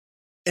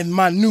In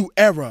my new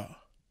era,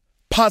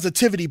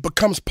 positivity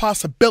becomes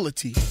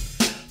possibility.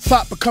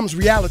 Thought becomes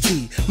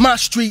reality. My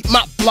street,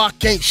 my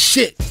block ain't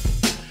shit.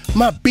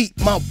 My beat,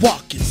 my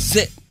walk is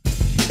it.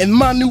 In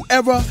my new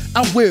era,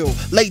 I will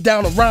lay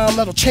down a rhyme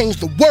that'll change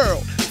the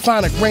world.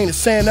 Find a grain of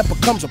sand that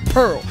becomes a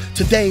pearl.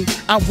 Today,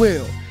 I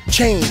will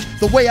change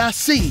the way I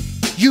see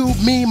you,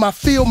 me, my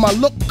feel, my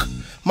look,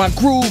 my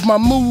groove, my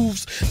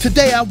moves.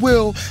 Today I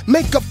will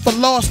make up for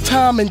lost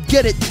time and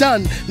get it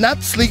done.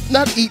 Not sleep,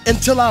 not eat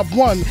until I've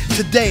won.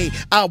 Today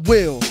I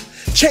will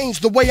change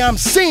the way I'm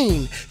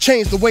seen,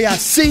 change the way I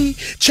see,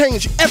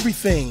 change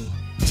everything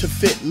to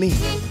fit me.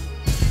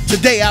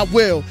 Today I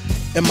will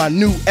in my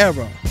new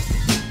era.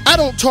 I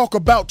don't talk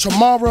about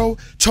tomorrow.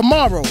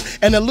 Tomorrow,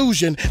 an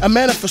illusion, a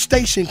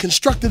manifestation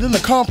constructed in the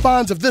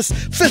confines of this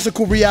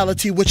physical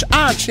reality, which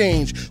I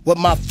change with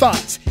my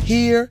thoughts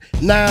here,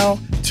 now,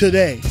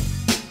 today.